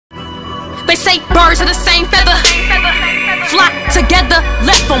They say birds of the same feather flock together,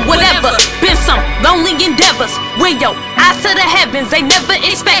 left from whatever. Been some lonely endeavors. When your eyes to the heavens, they never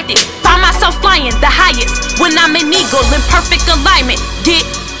expected. Find myself flying the highest when I'm an eagle in perfect alignment. Get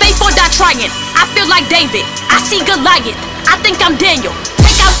faith or die trying. I feel like David, I see Goliath. I think I'm Daniel.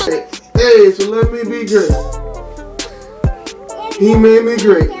 Take out the hey, so let me be great. He made me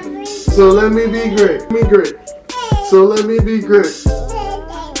great. So let me be great. Me great. So let me be great.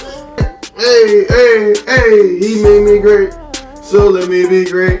 Hey, hey, hey, he made me great. So let me be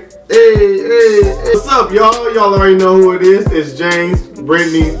great. Hey, hey, hey. What's up, y'all? Y'all already know who it is. It's James,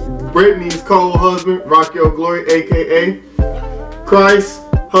 Brittany's co-husband, Rock Your Glory, aka Christ,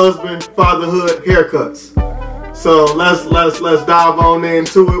 husband, fatherhood, haircuts. So let's dive on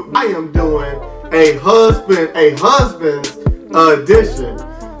into it. I am doing a husband's addition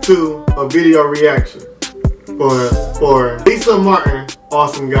to a video reaction for Lisa Martin,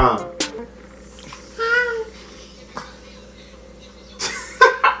 Awesome God.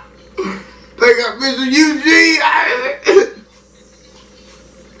 They got Mr. Eugene.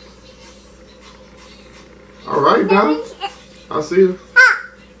 All right, now I see you.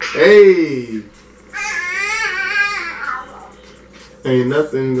 Hey, ain't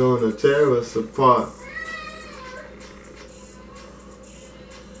nothing gonna tear us apart.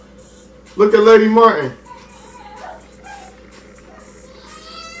 Look at Lady Martin.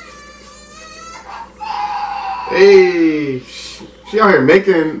 Hey, she out here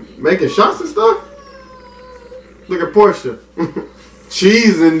making shots and stuff. Look at Portia.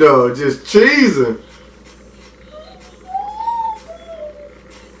 Cheesing though, just cheesing.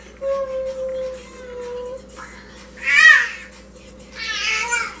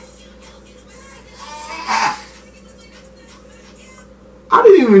 I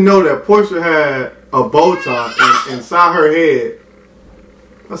didn't even know that Portia had a bow tie inside her head.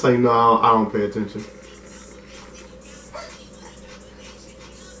 That's how you know I don't pay attention.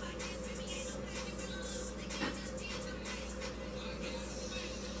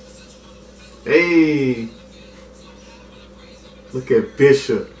 Hey, look at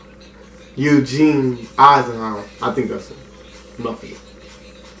Bishop Eugene Eisenhower. I think that's it. Nothing.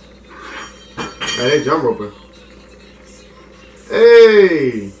 Hey, they jump roping.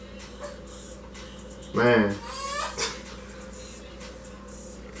 Hey, man,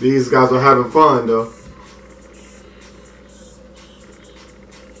 these guys are having fun though.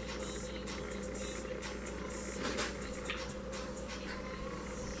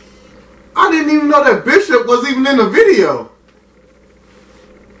 I didn't even know that Bishop was even in the video.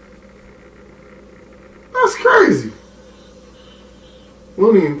 That's crazy. We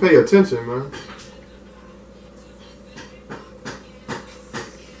don't even pay attention, man.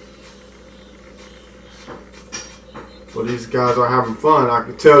 Well, these guys are having fun, I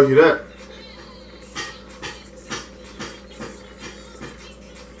can tell you that.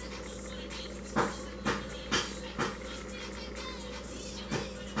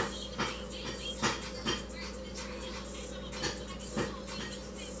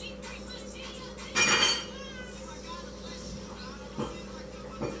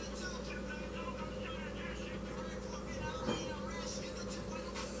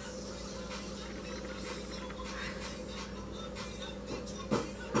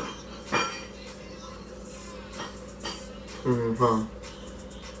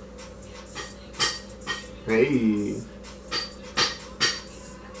 Hey.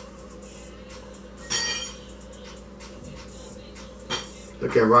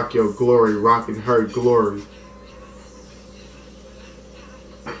 Look at Rock Your Glory, rocking her glory.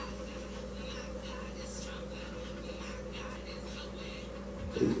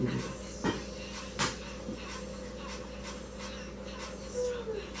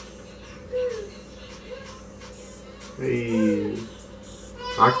 Hey,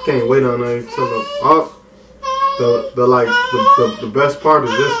 I can't wait on that until the best part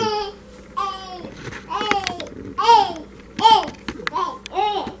is this one.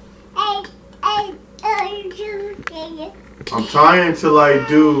 I'm trying to like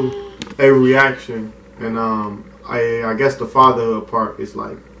do a reaction, and I guess the fatherhood part is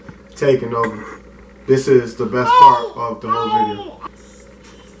like taking over. This is the best part of the whole video.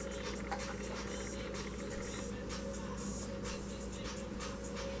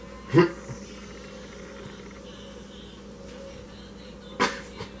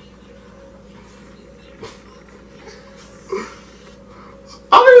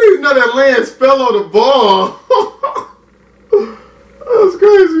 I didn't even know that Lance fell on the ball. That was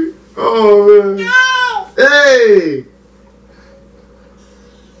crazy. Oh man. Hey.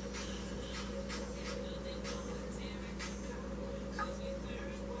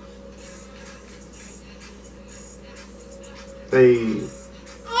 Hey,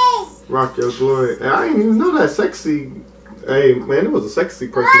 rock your glory. Hey, I didn't even know that sexy. Hey, man, it was a sexy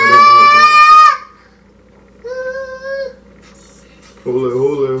person.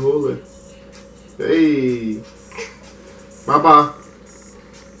 Hold it. Hey, bye.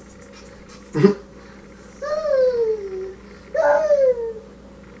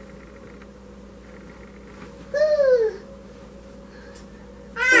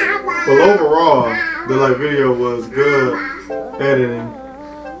 Well, overall, the video was good editing.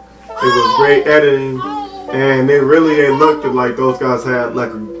 It was great editing, and it looked like those guys had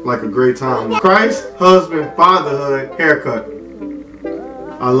like a great time. Christ, husband, fatherhood, haircut.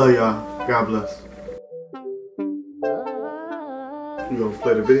 I love y'all. God bless. You gonna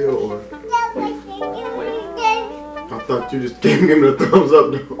play the video or? I thought you just gave me the thumbs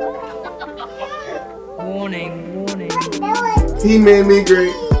up though. Warning. He made me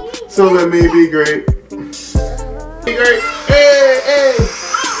great, so let me be great. Be great. Hey.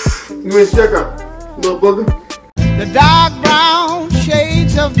 You want to check out, little booger? The dark brown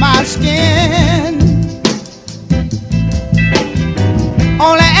shades of my skin